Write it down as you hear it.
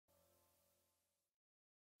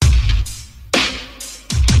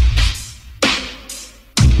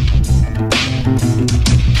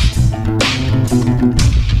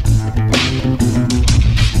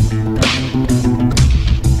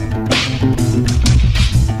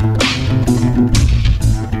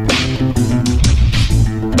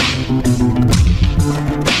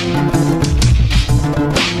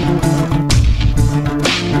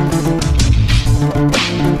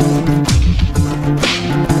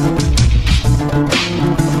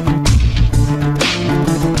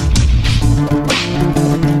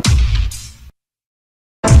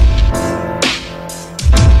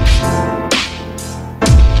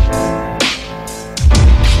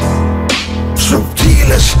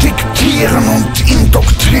diktieren und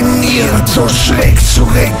indoktrinieren. So schräg zu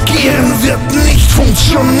regieren wird nicht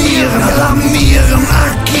funktionieren. Alarmieren,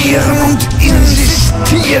 agieren und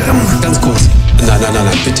insistieren. Ganz kurz. Nein,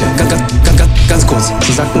 bitte. Ganz kurz.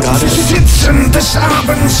 Sie sagten gerade... Sie sitzen des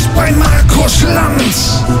Abends bei Markus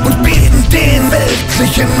Lanz und beten den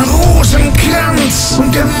weltlichen Rosenkranz.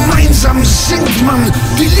 Und gemeinsam singt man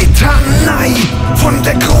die Litanei von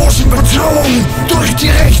der großen Bedrohung durch die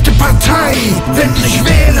rechte Partei. Wenn ich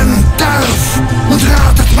wählen darf und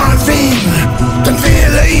ratet mal wen, dann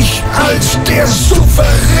wähle ich als der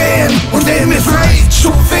Souverän. Und wer mir frei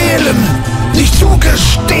zu wählen nicht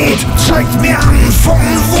zugesteht, zeigt mir an, von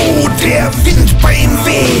wo der Wind bei ihm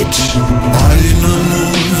weht. Einer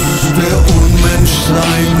muss der Unmensch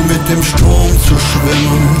sein, mit dem Strom zu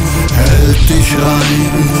schwimmen, hält dich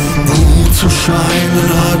rein. Gut zu scheinen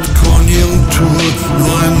hat Konjunktur,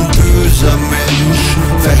 nur ein böser Mensch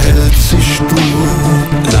verhält sich stur.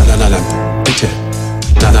 Nein, bitte.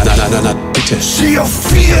 Nein, bitte. Sie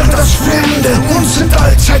hofieren das Fremde und sind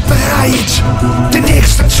allzeit bereit, den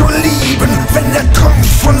Nächsten zu lieben, wenn er kommt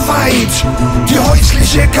von weit. Die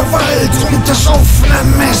häusliche Gewalt und das offene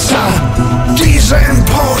Messer, dieser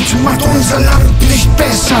Import macht unser Land nicht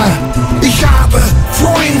besser. Ich habe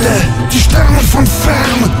Freunde, die stammen von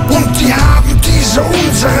fern und die haben diese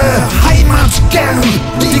unsere Heimat gern.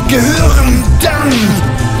 Die gehören dann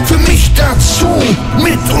für mich dazu,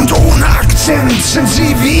 mit und ohne Akzent sind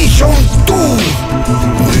sie wie ich und du.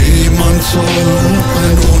 Niemand soll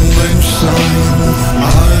ein Unmensch sein,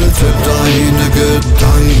 halte deine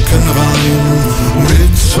Gedanken rein.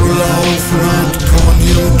 Mitzulaufen hat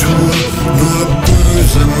Konjunktur, nur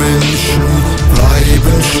böse Menschen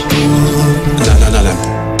bleiben stur. Nein,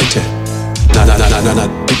 bitte. Nein,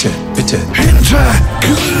 bitte. Hinter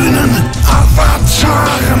grünen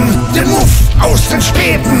Avataren, den Muff aus den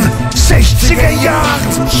späten 60er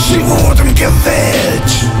Jahren. Sie wurden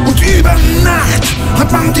gewählt und über Nacht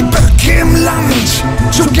hat man die Böcke im Land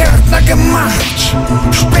zu Gärtner gemacht.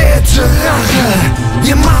 Späte Rache,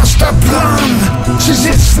 ihr Masterplan. Sie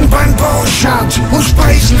sitzen beim Borchardt und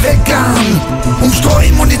speisen vegan. Um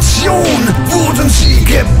Streumunition wurden sie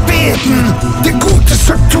gebeten, dir Gutes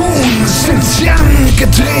zu tun, sind sie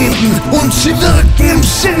angetreten. Und sie wirken im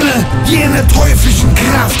Sinne jener teuflischen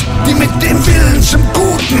Kraft, die mit dem Willen zum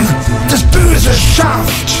Guten das Böse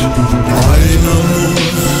schafft. Einer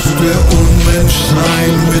muss der Unmensch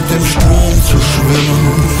sein, mit dem Strom zu schwimmen,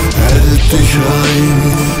 hält dich rein.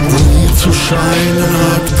 Gut zu scheinen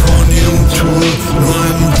hat Konjunktur, nur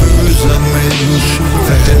ein böser Mensch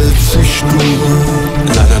verhält sich stur.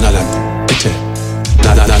 Nein, bitte.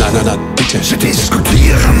 Nein, bitte. Sie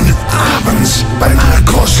diskutieren abends bei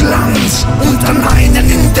Markus Lanz und an einen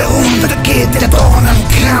in der Runde geht der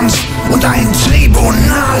Dornenkranz. Und ein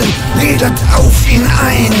Tribunal redet auf ihn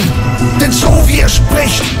ein, denn so wie er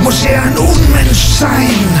spricht, muss er ein Unmensch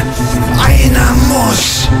sein. Einer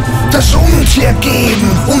muss das Untier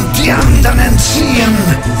geben und die anderen entziehen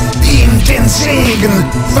ihm den Segen.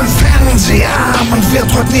 Beim Fernsehabend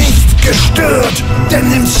wird heute nicht gestört,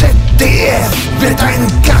 denn im ZDF wird ein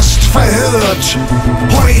Gast verhört.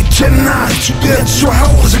 Heute Nacht wird zu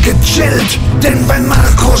Hause gechillt, denn bei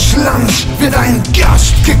Markus Lanz wird ein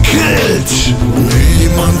Gast gegrillt.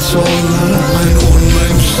 Niemand soll ein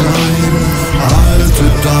Unmensch sein, halte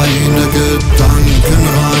deine Gedanken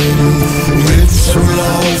rein.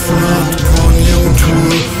 Mitzulaufen hat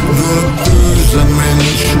Konjunktur, nur böse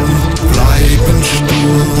Menschen bleiben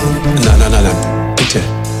stur. Nein, bitte.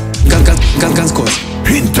 Ganz kurz.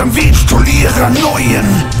 Hinterm Webstolierer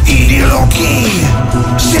neuen Ideologie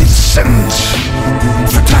sitzend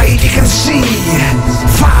verteidigen sie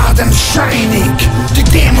fadenscheinig die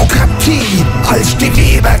Demokratie als die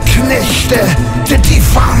Weberknechte der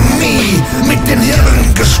Diffamie mit den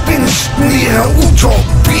Hirngespinsten ihrer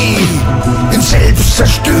Utopie in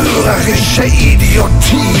selbstzerstörerischer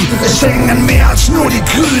Idiotie. Es hängen mehr als nur die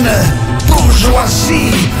grüne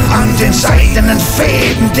Bourgeoisie an den seidenen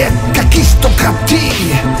Fäden der Kakistokratie.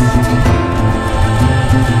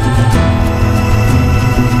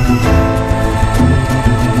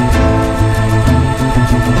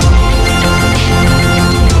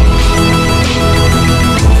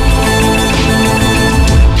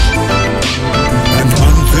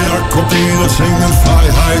 Krokodile singen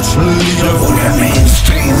Freiheitslieder. Wo der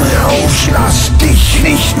Mainstream-Rausch lass dich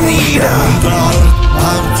nicht nieder.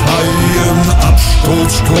 Parteien,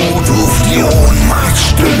 Absturz, Tod, ruft die Ohnmacht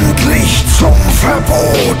stündlich zum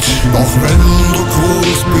Verbot. Doch wenn du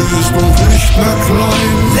groß bist und nicht mehr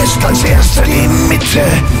klein, lässt als erster die Mitte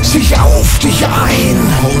sich auf dich ein.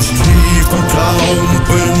 Aus tiefem Traum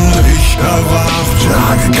bin ich erwacht.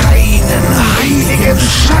 Trage keinen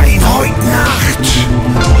Heiligenschein heut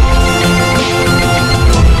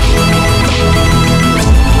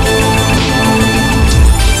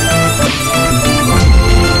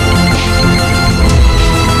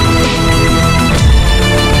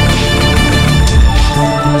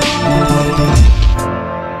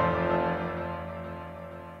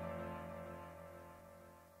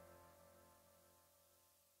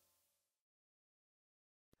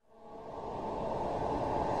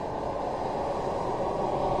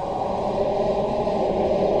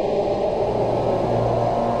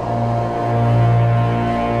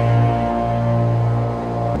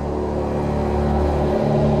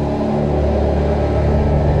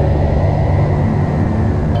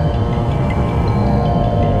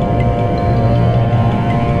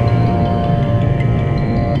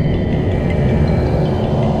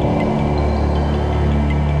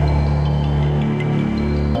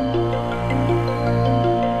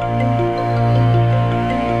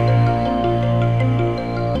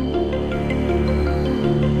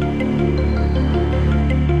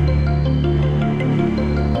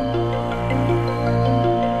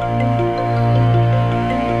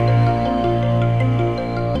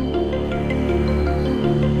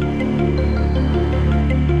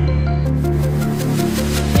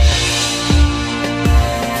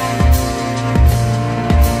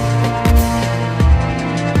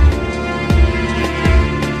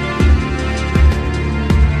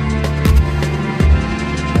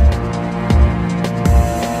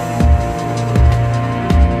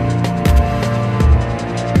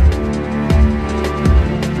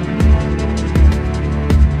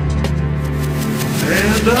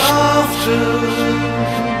And after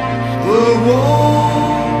the war,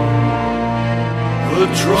 the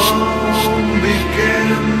drum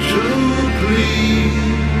began to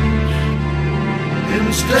bleed.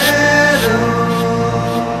 Instead of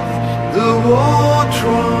the war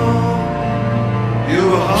drum,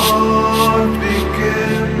 your heart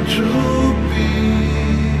began to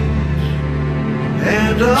beat.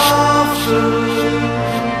 And after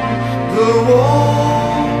the war,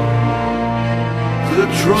 the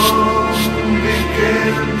drum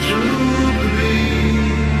began to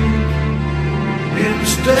bleed.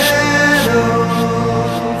 Instead of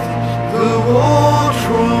the war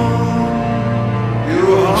drum,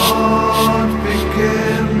 your heart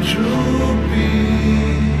began to beat.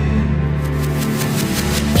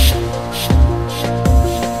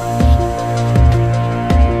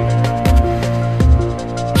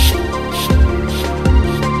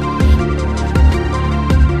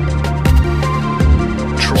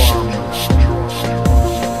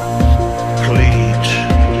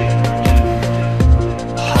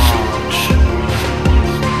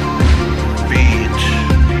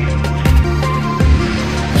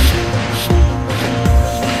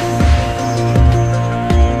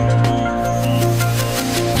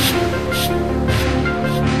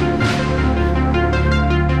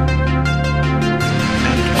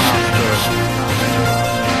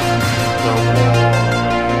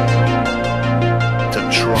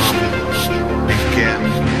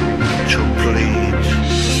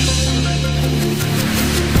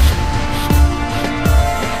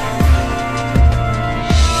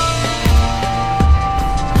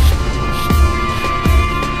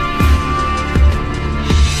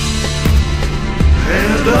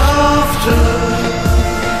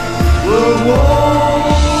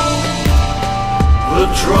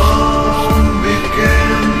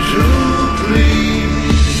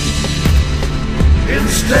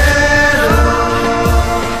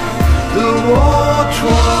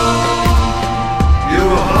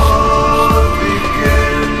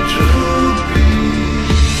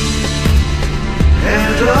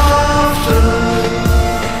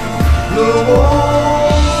 The war